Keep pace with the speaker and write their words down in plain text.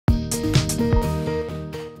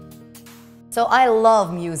So I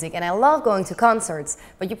love music and I love going to concerts,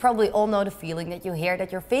 but you probably all know the feeling that you hear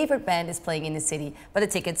that your favorite band is playing in the city, but the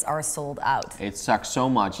tickets are sold out. It sucks so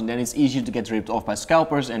much, and then it's easy to get ripped off by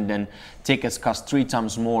scalpers, and then tickets cost 3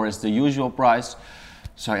 times more as the usual price.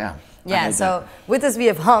 So yeah. Yeah, so with us we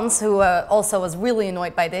have Hans, who also was really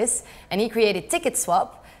annoyed by this, and he created TicketSwap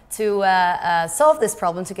to solve this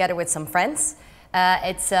problem together with some friends.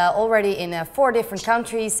 It's already in 4 different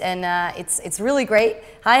countries, and it's really great.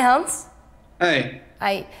 Hi Hans. Hey.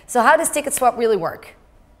 Hi. So how does TicketSwap really work?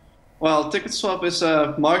 Well, TicketSwap is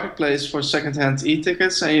a marketplace for second-hand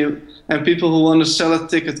e-tickets, and people who want to sell a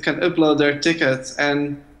ticket can upload their ticket,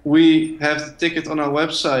 and we have the ticket on our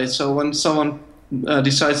website. So when someone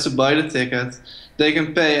decides to buy the ticket, they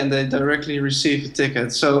can pay and they directly receive the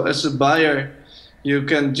ticket. So as a buyer, you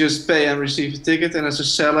can just pay and receive a ticket, and as a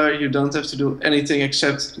seller, you don't have to do anything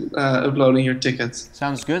except uploading your ticket.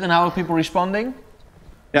 Sounds good. And how are people responding?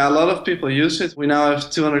 Yeah, a lot of people use it. We now have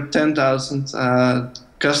 210,000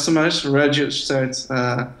 customers, registered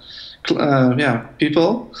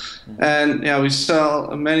people. And yeah, we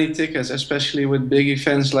sell many tickets, especially with big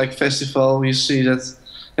events like festival. We see that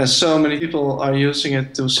so many people are using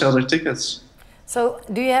it to sell their tickets. So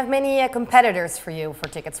do you have many competitors for you for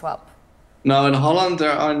TicketSwap? No, in Holland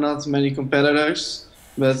there are not many competitors,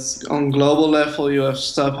 but on global level you have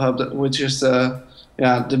StubHub, which is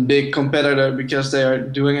the big competitor, because they are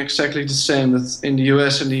doing exactly the same in the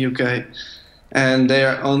US and the UK, and they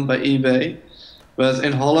are owned by eBay. But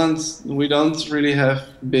in Holland, we don't really have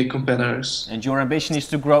big competitors. And your ambition is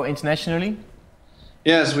to grow internationally?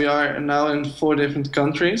 Yes, we are now in 4 different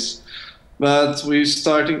countries, but we're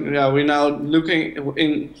now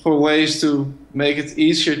looking for ways to make it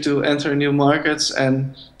easier to enter new markets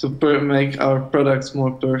and to make our product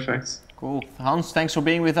more perfect. Cool. Hans, thanks for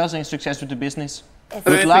being with us, and success with the business. Yes.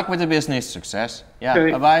 Good luck with the business. Success. Yeah.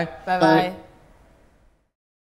 Okay. Bye-bye. Bye-bye.